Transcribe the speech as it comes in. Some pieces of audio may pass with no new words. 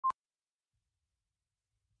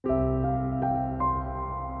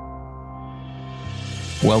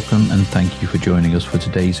Welcome and thank you for joining us for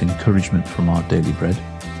today's encouragement from our Daily Bread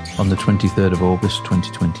on the 23rd of August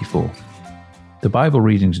 2024. The Bible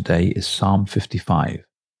reading today is Psalm 55,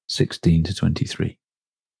 16 to 23.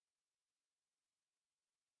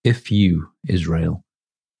 If you, Israel,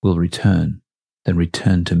 will return, then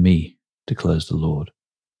return to me, declares the Lord.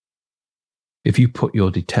 If you put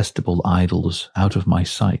your detestable idols out of my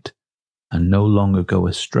sight and no longer go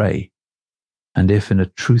astray, and if in a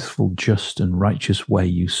truthful, just, and righteous way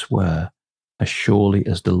you swear, as surely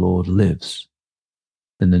as the Lord lives,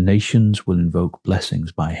 then the nations will invoke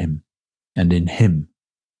blessings by him, and in him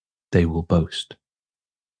they will boast.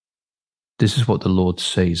 This is what the Lord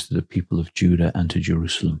says to the people of Judah and to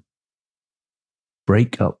Jerusalem.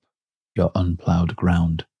 Break up your unplowed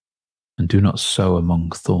ground, and do not sow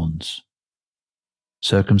among thorns.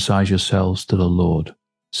 Circumcise yourselves to the Lord,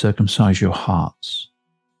 circumcise your hearts,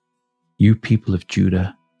 you people of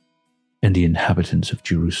Judah and the inhabitants of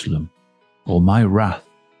Jerusalem, or my wrath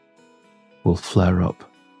will flare up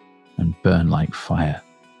and burn like fire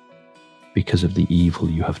because of the evil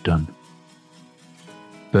you have done.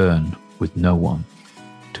 Burn with no one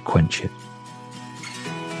to quench it.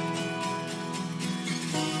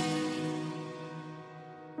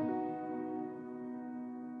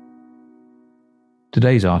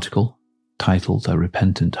 Today's article, titled A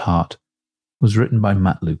Repentant Heart, was written by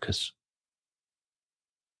Matt Lucas.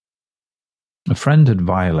 A friend had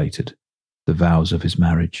violated the vows of his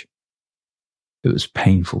marriage. It was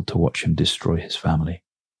painful to watch him destroy his family.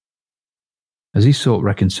 As he sought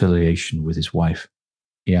reconciliation with his wife,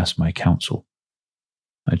 he asked my counsel.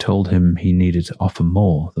 I told him he needed to offer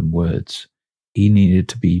more than words. He needed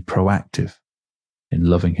to be proactive in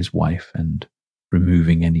loving his wife and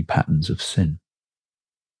removing any patterns of sin.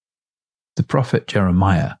 The prophet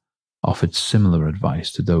Jeremiah offered similar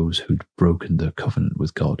advice to those who'd broken their covenant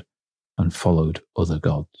with God and followed other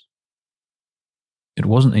gods. It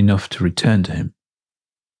wasn't enough to return to him,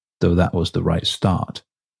 though that was the right start.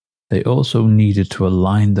 They also needed to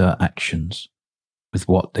align their actions with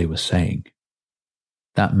what they were saying.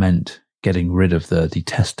 That meant getting rid of their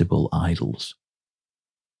detestable idols.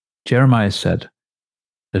 Jeremiah said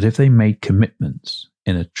that if they made commitments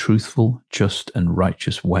in a truthful, just, and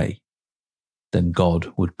righteous way, then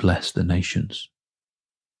God would bless the nations.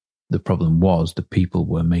 The problem was the people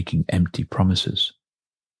were making empty promises.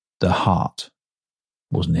 Their heart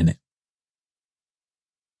wasn't in it.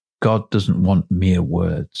 God doesn't want mere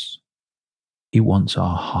words. He wants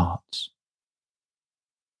our hearts.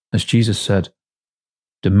 As Jesus said,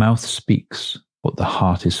 the mouth speaks what the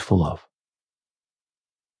heart is full of.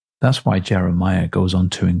 That's why Jeremiah goes on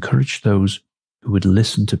to encourage those who would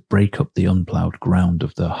listen to break up the unplowed ground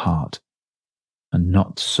of their heart and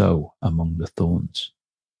not sow among the thorns.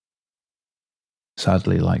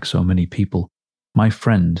 Sadly, like so many people, my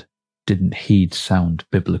friend didn't heed sound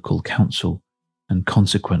biblical counsel and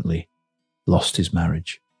consequently lost his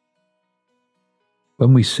marriage.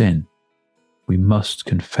 When we sin, we must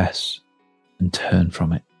confess and turn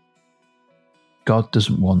from it. God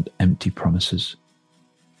doesn't want empty promises.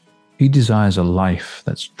 He desires a life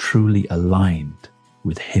that's truly aligned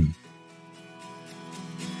with him.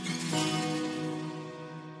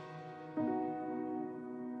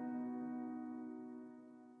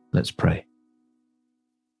 Let's pray.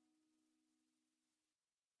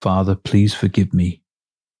 Father, please forgive me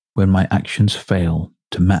when my actions fail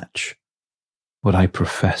to match what I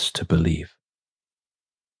profess to believe.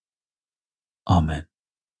 Amen.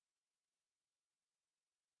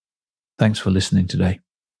 Thanks for listening today.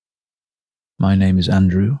 My name is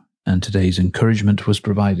Andrew, and today's encouragement was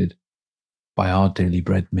provided by our Daily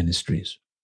Bread Ministries.